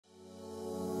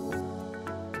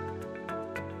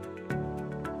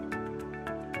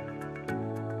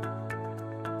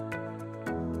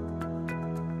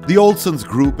The Alsons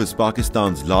Group is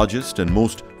Pakistan's largest and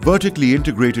most vertically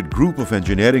integrated group of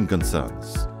engineering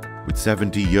concerns. With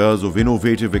 70 years of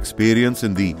innovative experience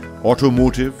in the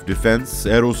automotive, defense,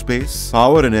 aerospace,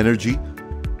 power and energy,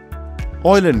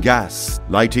 oil and gas,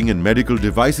 lighting and medical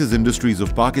devices industries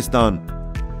of Pakistan,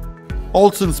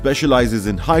 Alsons specializes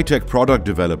in high-tech product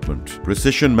development,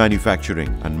 precision manufacturing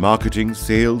and marketing,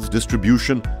 sales,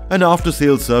 distribution and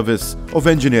after-sales service of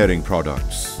engineering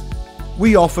products.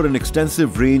 We offer an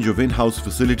extensive range of in-house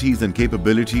facilities and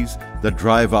capabilities that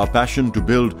drive our passion to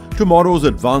build tomorrow's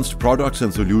advanced products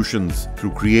and solutions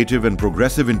through creative and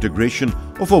progressive integration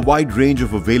of a wide range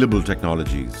of available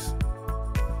technologies.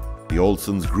 The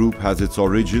Alsons Group has its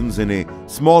origins in a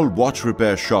small watch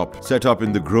repair shop set up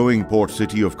in the growing port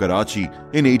city of Karachi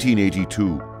in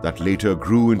 1882 that later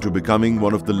grew into becoming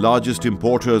one of the largest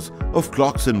importers of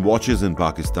clocks and watches in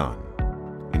Pakistan.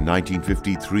 In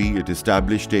 1953, it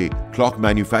established a clock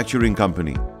manufacturing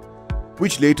company,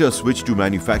 which later switched to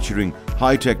manufacturing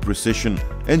high-tech precision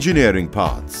engineering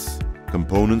parts,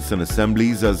 components and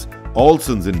assemblies as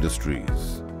Alsons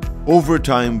Industries. Over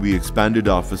time, we expanded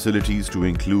our facilities to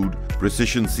include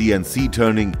precision CNC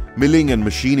turning, milling and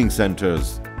machining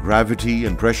centers, gravity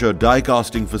and pressure die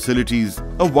casting facilities,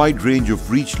 a wide range of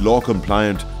REACH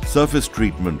law-compliant surface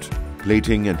treatment,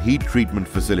 plating and heat treatment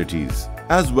facilities,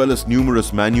 as well as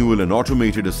numerous manual and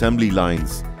automated assembly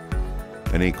lines,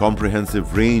 and a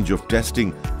comprehensive range of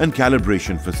testing and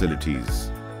calibration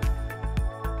facilities.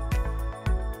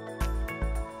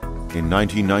 In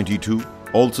 1992,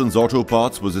 Alsons Auto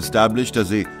Parts was established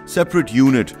as a separate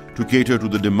unit to cater to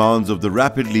the demands of the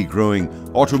rapidly growing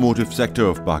automotive sector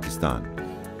of Pakistan.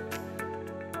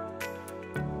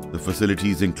 The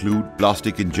facilities include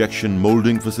plastic injection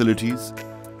molding facilities,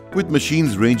 with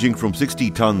machines ranging from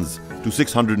 60 tons to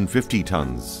 650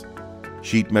 tons.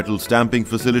 Sheet metal stamping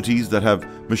facilities that have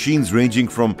machines ranging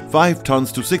from 5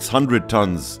 tons to 600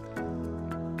 tons.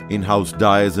 In-house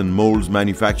dies and molds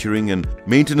manufacturing and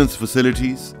maintenance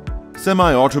facilities.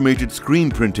 Semi-automated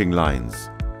screen printing lines.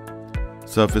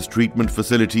 Surface treatment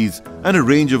facilities and a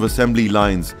range of assembly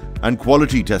lines and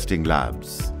quality testing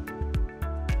labs.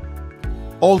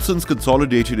 Alsons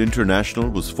Consolidated International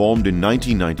was formed in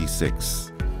 1996.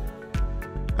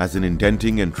 As an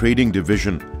indenting and trading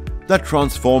division that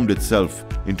transformed itself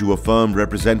into a firm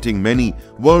representing many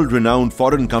world-renowned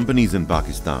foreign companies in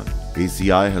Pakistan.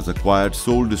 ACI has acquired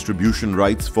sole distribution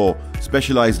rights for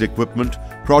specialized equipment,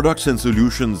 products and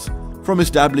solutions from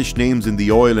established names in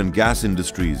the oil and gas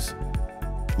industries,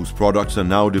 whose products are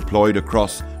now deployed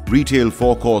across retail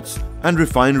forecourts and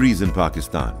refineries in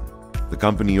Pakistan. The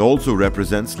company also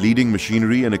represents leading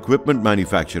machinery and equipment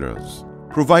manufacturers,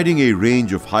 providing a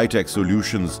range of high-tech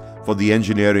solutions for the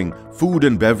engineering, food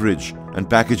and beverage, and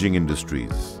packaging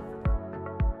industries.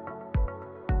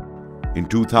 In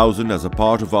 2000, as a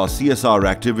part of our CSR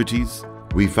activities,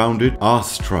 we founded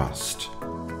Ars Trust,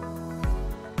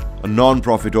 a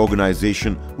non-profit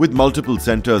organization with multiple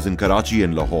centers in Karachi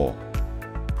and Lahore,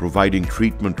 providing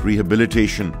treatment,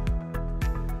 rehabilitation,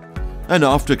 and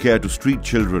aftercare to street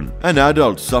children and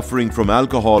adults suffering from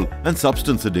alcohol and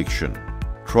substance addiction,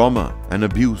 trauma and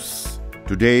abuse.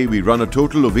 Today, we run a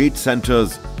total of 8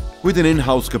 centers with an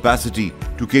in-house capacity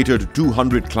to cater to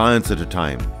 200 clients at a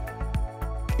time.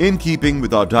 In keeping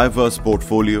with our diverse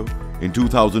portfolio, in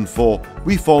 2004,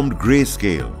 we formed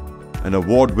Grayscale, an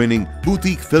award-winning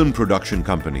boutique film production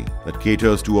company that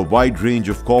caters to a wide range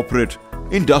of corporate,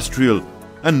 industrial,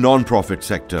 and non-profit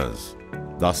sectors,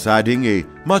 thus adding a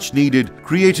much-needed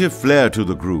creative flair to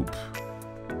the group.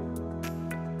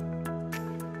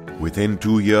 Within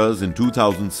 2 years, in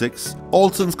 2006,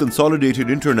 Alsons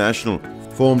Consolidated International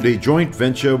formed a joint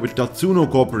venture with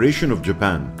Tatsuno Corporation of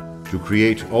Japan to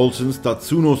create Alsons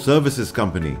Tatsuno Services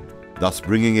Company, thus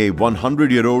bringing a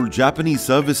 100-year-old Japanese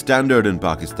service standard in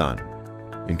Pakistan.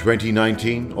 In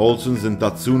 2019, Alsons and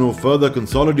Tatsuno further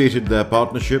consolidated their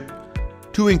partnership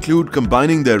to include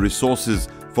combining their resources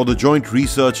for the joint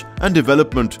research and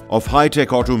development of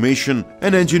high-tech automation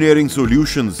and engineering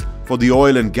solutions for the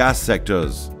oil and gas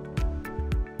sectors.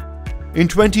 In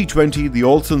 2020, the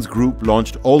Alsons Group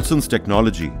launched Alsons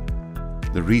Technology,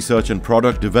 the research and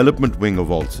product development wing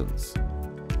of Alsons.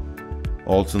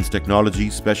 Alsons Technology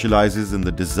specializes in the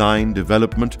design,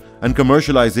 development, and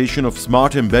commercialization of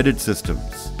smart embedded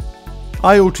systems,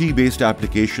 IoT-based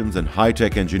applications and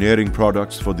high-tech engineering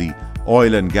products for the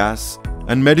oil and gas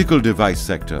and medical device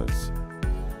sectors.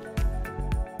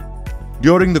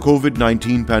 During the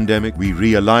COVID-19 pandemic, we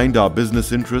realigned our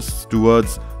business interests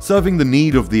towards serving the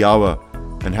need of the hour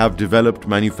and have developed,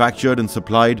 manufactured and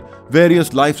supplied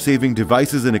various life-saving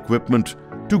devices and equipment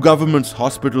to governments,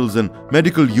 hospitals and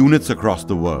medical units across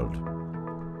the world.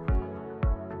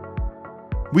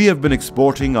 We have been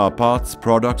exporting our parts,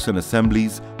 products and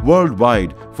assemblies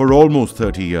worldwide for almost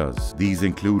 30 years. These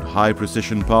include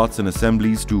high-precision parts and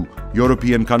assemblies to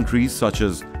European countries such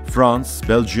as France,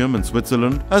 Belgium and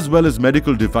Switzerland, as well as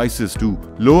medical devices to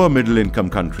lower middle-income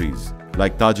countries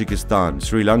like Tajikistan,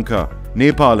 Sri Lanka,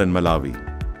 Nepal and Malawi.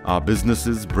 Our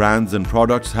businesses, brands and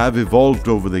products have evolved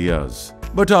over the years,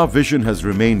 but our vision has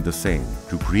remained the same: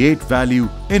 to create value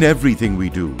in everything we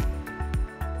do.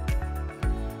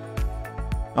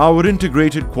 Our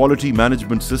integrated quality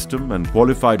management system and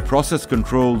qualified process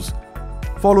controls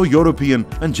follow European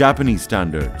and Japanese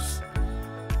standards,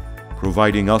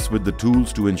 providing us with the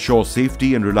tools to ensure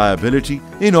safety and reliability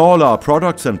in all our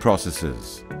products and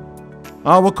processes.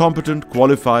 Our competent,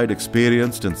 qualified,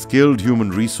 experienced and skilled human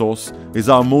resource is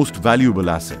our most valuable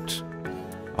asset.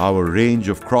 Our range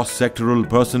of cross-sectoral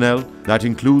personnel that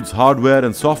includes hardware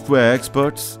and software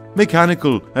experts,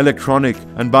 mechanical, electronic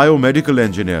and biomedical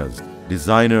engineers,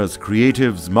 designers,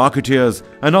 creatives, marketeers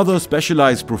and other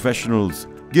specialized professionals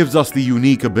gives us the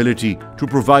unique ability to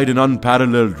provide an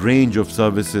unparalleled range of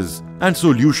services and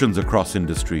solutions across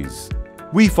industries.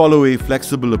 We follow a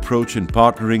flexible approach in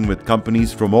partnering with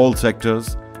companies from all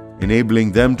sectors,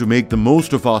 enabling them to make the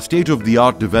most of our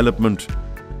state-of-the-art development,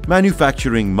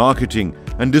 manufacturing, marketing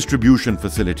and distribution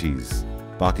facilities.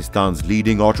 Pakistan's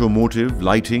leading automotive,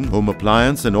 lighting, home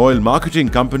appliance and oil marketing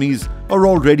companies are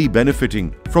already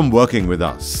benefiting from working with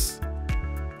us.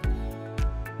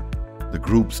 The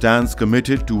group stands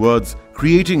committed towards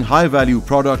creating high-value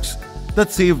products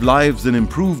that save lives and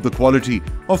improve the quality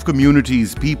of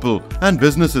communities, people and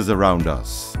businesses around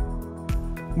us.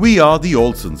 We are the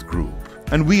Alsons Group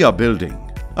and we are building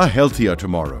a healthier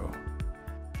tomorrow.